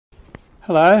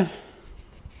Hello.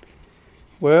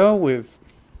 Well, we've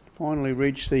finally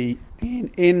reached the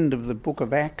end of the book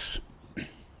of Acts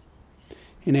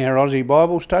in our Aussie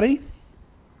Bible Study.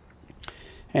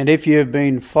 And if you've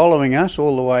been following us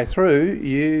all the way through,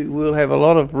 you will have a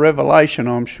lot of revelation,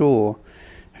 I'm sure,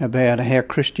 about how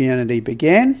Christianity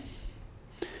began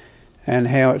and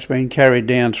how it's been carried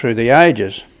down through the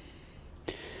ages.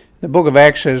 The book of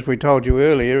Acts, as we told you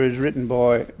earlier, is written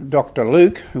by Dr.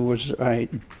 Luke, who was a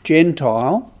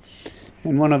Gentile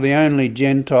and one of the only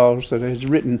Gentiles that has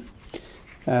written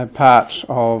parts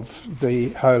of the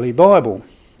Holy Bible.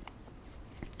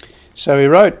 So he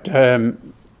wrote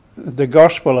the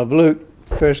Gospel of Luke,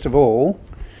 first of all,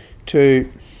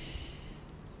 to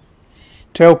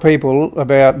tell people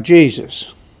about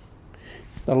Jesus,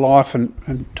 the life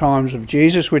and times of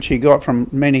Jesus, which he got from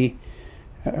many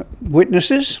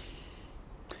witnesses.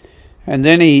 And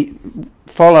then he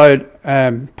followed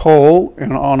Paul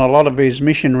on a lot of his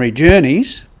missionary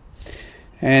journeys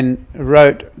and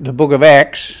wrote the book of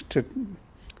Acts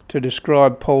to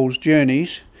describe Paul's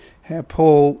journeys, how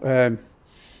Paul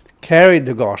carried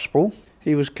the gospel.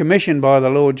 He was commissioned by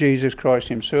the Lord Jesus Christ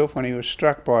himself when he was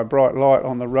struck by a bright light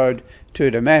on the road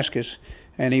to Damascus,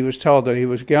 and he was told that he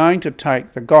was going to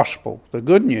take the gospel, the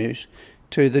good news,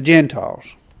 to the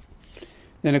Gentiles.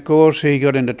 Then, of course, he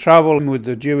got into trouble with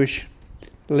the Jewish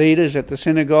leaders at the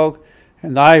synagogue,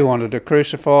 and they wanted to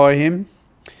crucify him.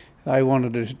 They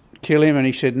wanted to kill him, and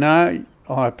he said, "No,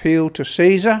 I appeal to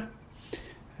Caesar,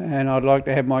 and I'd like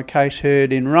to have my case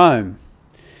heard in Rome."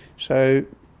 So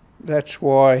that's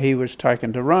why he was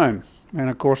taken to Rome. And,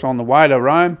 of course, on the way to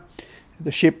Rome,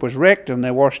 the ship was wrecked, and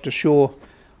they washed ashore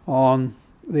on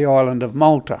the island of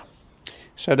Malta.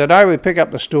 So today we pick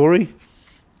up the story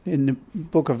in the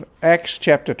book of Acts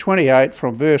chapter 28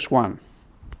 from verse 1.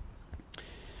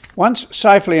 Once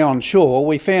safely on shore,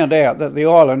 we found out that the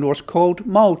island was called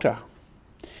Malta.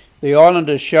 The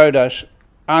islanders showed us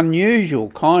unusual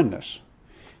kindness.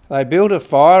 They built a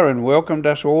fire and welcomed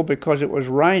us all because it was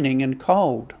raining and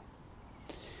cold.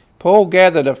 Paul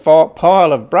gathered a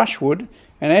pile of brushwood,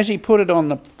 and as he put it on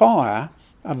the fire,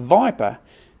 a viper,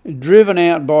 driven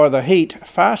out by the heat,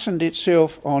 fastened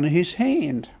itself on his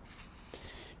hand.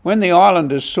 When the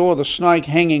islanders saw the snake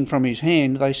hanging from his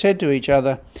hand, they said to each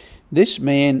other, "This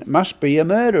man must be a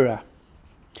murderer.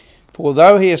 For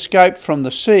though he escaped from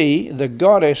the sea, the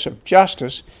goddess of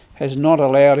justice has not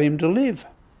allowed him to live."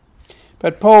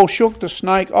 But Paul shook the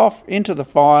snake off into the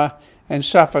fire and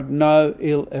suffered no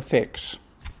ill effects.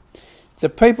 The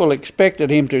people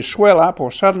expected him to swell up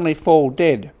or suddenly fall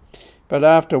dead, but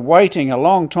after waiting a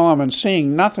long time and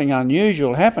seeing nothing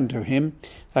unusual happen to him,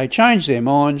 they changed their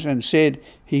minds and said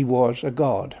he was a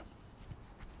god.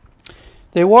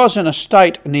 There was an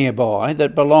estate nearby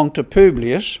that belonged to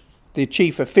Publius, the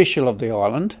chief official of the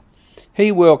island.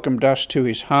 He welcomed us to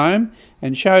his home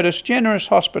and showed us generous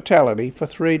hospitality for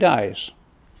 3 days.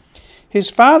 His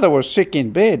father was sick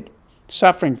in bed,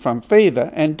 suffering from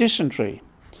fever and dysentery.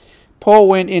 Paul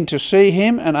went in to see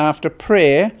him and after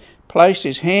prayer placed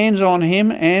his hands on him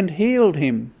and healed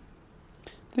him.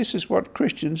 This is what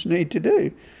Christians need to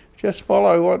do. Just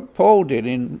follow what Paul did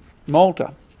in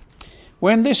Malta.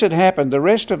 When this had happened, the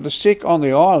rest of the sick on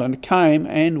the island came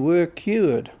and were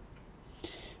cured.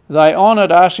 They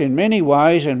honoured us in many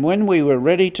ways, and when we were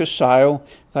ready to sail,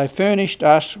 they furnished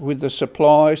us with the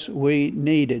supplies we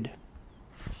needed.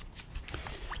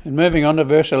 And moving on to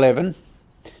verse 11.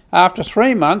 After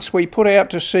 3 months, we put out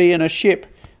to sea in a ship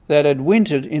that had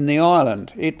wintered in the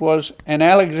island. It was an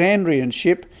Alexandrian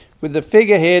ship with the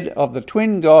figurehead of the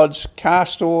twin gods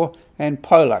Castor and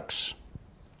Pollux.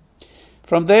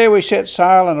 From there we set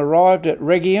sail and arrived at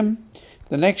Rhegium.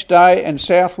 The next day and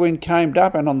south wind came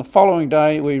up, and on the following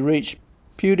day we reached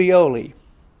Puteoli.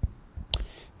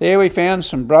 There we found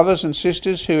some brothers and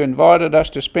sisters who invited us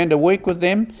to spend a week with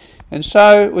them, and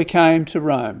so we came to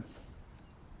Rome.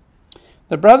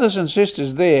 The brothers and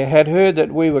sisters there had heard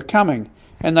that we were coming,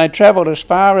 and they travelled as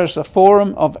far as the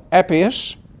Forum of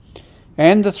Appius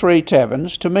and the 3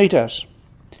 taverns to meet us.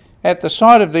 At the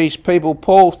sight of these people,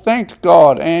 Paul thanked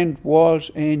God and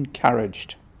was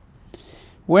encouraged.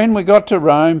 When we got to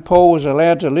Rome, Paul was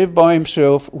allowed to live by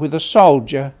himself with a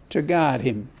soldier to guard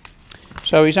him.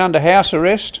 So he's under house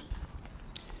arrest,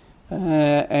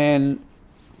 and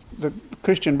the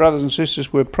Christian brothers and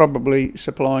sisters were probably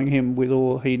supplying him with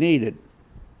all he needed.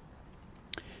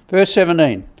 Verse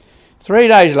 17. 3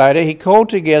 days later he called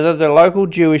together the local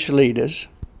Jewish leaders.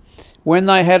 When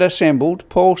they had assembled,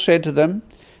 Paul said to them,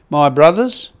 "My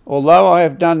brothers, although I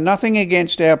have done nothing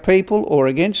against our people or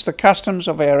against the customs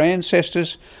of our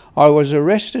ancestors, I was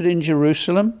arrested in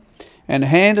Jerusalem and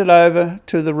handed over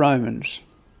to the Romans.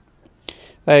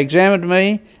 They examined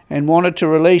me and wanted to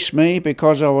release me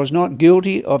because I was not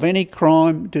guilty of any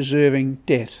crime deserving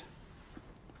death.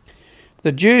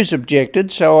 The Jews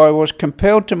objected, so I was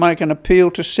compelled to make an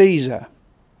appeal to Caesar.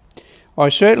 I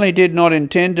certainly did not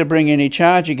intend to bring any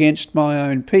charge against my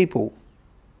own people.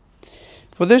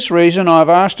 For this reason I have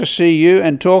asked to see you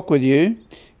and talk with you.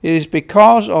 It is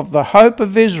because of the hope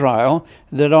of Israel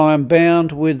that I am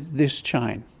bound with this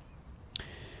chain.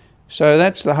 So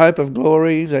that's the hope of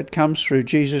glory that comes through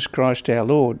Jesus Christ our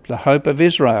Lord, the hope of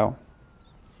Israel.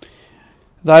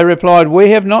 They replied, "We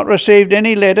have not received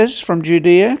any letters from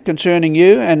Judea concerning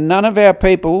you, and none of our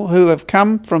people who have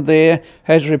come from there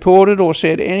has reported or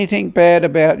said anything bad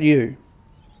about you.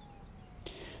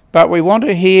 But we want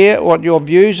to hear what your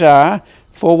views are,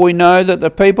 for we know that the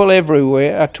people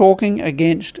everywhere are talking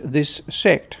against this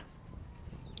sect."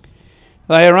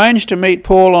 They arranged to meet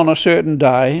Paul on a certain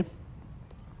day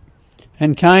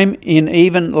and came in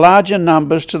even larger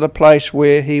numbers to the place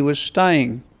where he was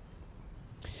staying.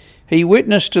 He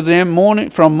witnessed to them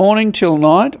from morning till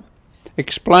night,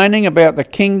 explaining about the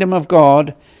kingdom of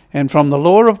God, and from the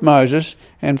law of Moses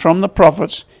and from the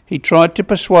prophets he tried to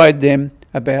persuade them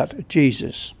about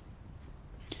Jesus.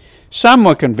 Some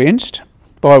were convinced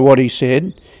by what he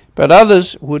said, but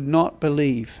others would not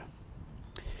believe.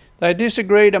 They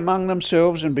disagreed among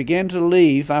themselves and began to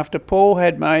leave after Paul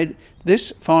had made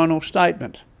this final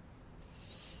statement.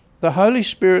 "The Holy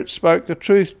Spirit spoke the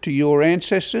truth to your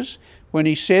ancestors when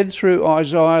he said through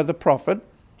Isaiah the prophet,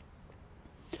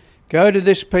 'Go to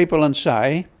this people and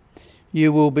say,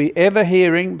 you will be ever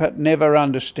hearing but never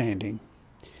understanding.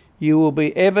 You will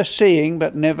be ever seeing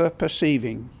but never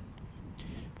perceiving.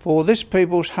 For this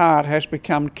people's heart has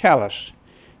become callous.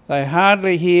 They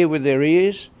hardly hear with their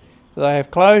ears. They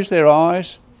have closed their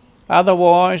eyes.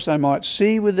 Otherwise they might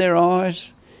see with their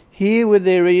eyes, hear with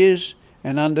their ears,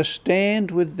 and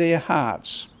understand with their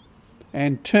hearts,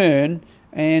 and turn,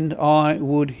 and I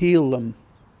would heal them.'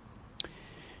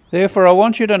 Therefore I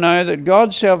want you to know that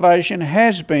God's salvation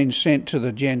has been sent to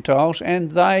the Gentiles,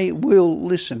 and they will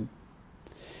listen."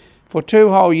 For 2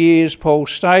 whole years Paul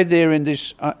stayed there in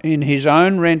his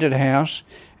own rented house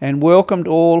and welcomed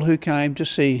all who came to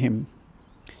see him.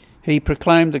 He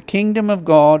proclaimed the kingdom of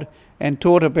God and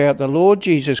taught about the Lord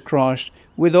Jesus Christ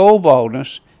with all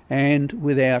boldness and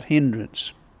without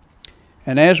hindrance.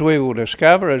 And as we will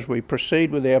discover as we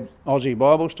proceed with our Aussie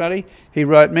Bible study, he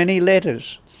wrote many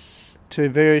letters to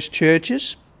various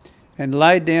churches and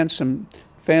laid down some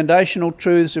foundational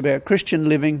truths about Christian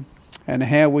living and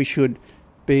how we should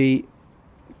be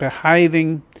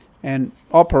behaving and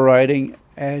operating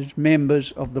as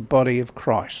members of the body of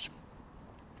Christ.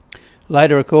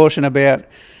 Later, of course, in about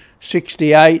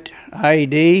 68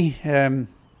 AD,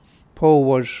 Paul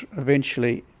was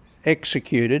eventually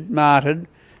executed, martyred,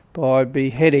 by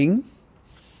beheading.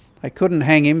 They couldn't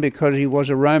hang him because he was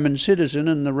a Roman citizen,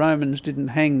 and the Romans didn't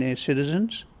hang their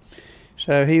citizens.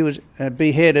 So he was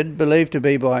beheaded, believed to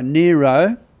be by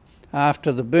Nero,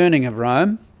 after the burning of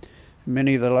Rome.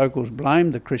 Many of the locals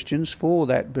blamed the Christians for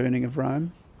that burning of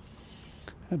Rome.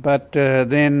 But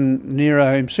then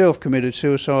Nero himself committed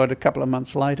suicide a couple of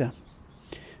months later.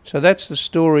 So that's the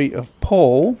story of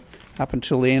Paul up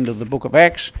until the end of the book of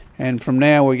Acts, and from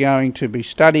now we're going to be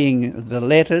studying the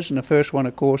letters, and the first one,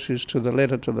 of course, is to the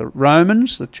letter to the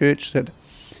Romans, the church that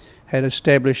had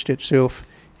established itself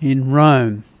in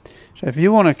Rome. So if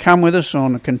you want to come with us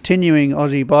on a continuing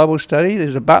Aussie Bible study,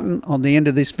 there's a button on the end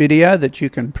of this video that you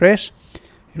can press.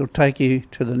 It'll take you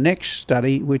to the next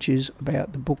study, which is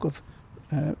about the book of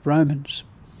Romans.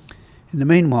 In the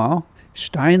meanwhile,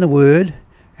 stay in the Word,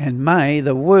 and may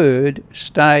the Word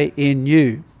stay in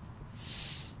you.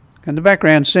 And the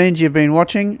background scenes you've been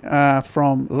watching are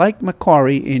from Lake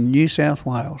Macquarie in New South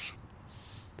Wales.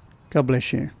 God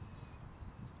bless you.